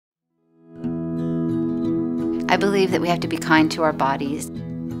I believe that we have to be kind to our bodies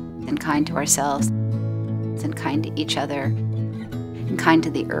and kind to ourselves and kind to each other and kind to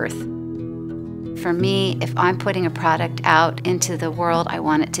the earth. For me, if I'm putting a product out into the world, I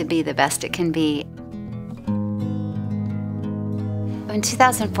want it to be the best it can be. In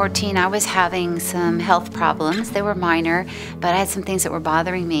 2014, I was having some health problems. They were minor, but I had some things that were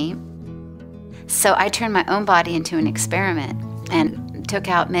bothering me. So I turned my own body into an experiment and took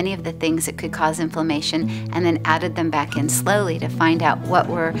out many of the things that could cause inflammation and then added them back in slowly to find out what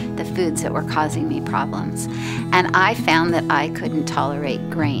were the foods that were causing me problems. And I found that I couldn't tolerate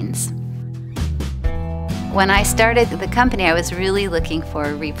grains. When I started the company, I was really looking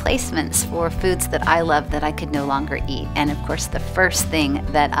for replacements for foods that I loved that I could no longer eat. And of course, the first thing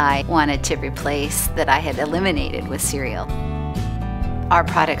that I wanted to replace that I had eliminated was cereal. Our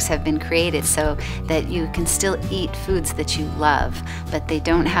products have been created so that you can still eat foods that you love, but they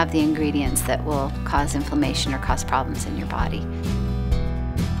don't have the ingredients that will cause inflammation or cause problems in your body.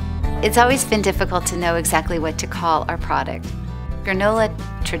 It's always been difficult to know exactly what to call our product. Granola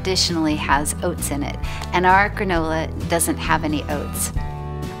traditionally has oats in it, and our granola doesn't have any oats.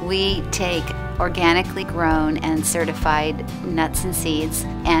 We take organically grown and certified nuts and seeds,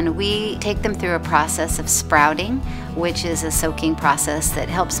 and we take them through a process of sprouting, which is a soaking process that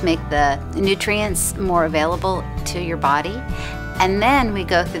helps make the nutrients more available to your body. And then we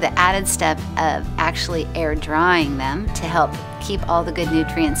go through the added step of actually air drying them to help keep all the good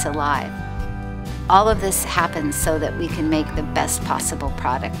nutrients alive. All of this happens so that we can make the best possible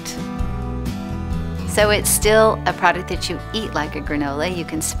product. So it's still a product that you eat like a granola. You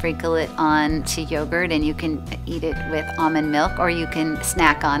can sprinkle it onto yogurt and you can eat it with almond milk, or you can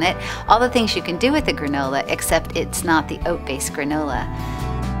snack on it. All the things you can do with a granola, except it's not the oat-based granola.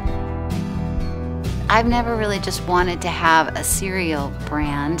 I've never really just wanted to have a cereal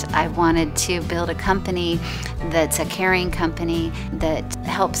brand. I wanted to build a company that's a caring company that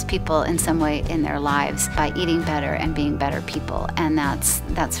helps people in some way in their lives by eating better and being better people. And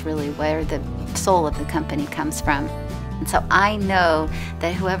that's really where the soul of the company comes from. And so I know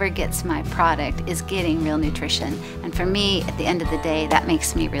that whoever gets my product is getting real nutrition. And for me, at the end of the day, that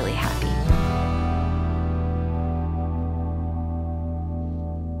makes me really happy.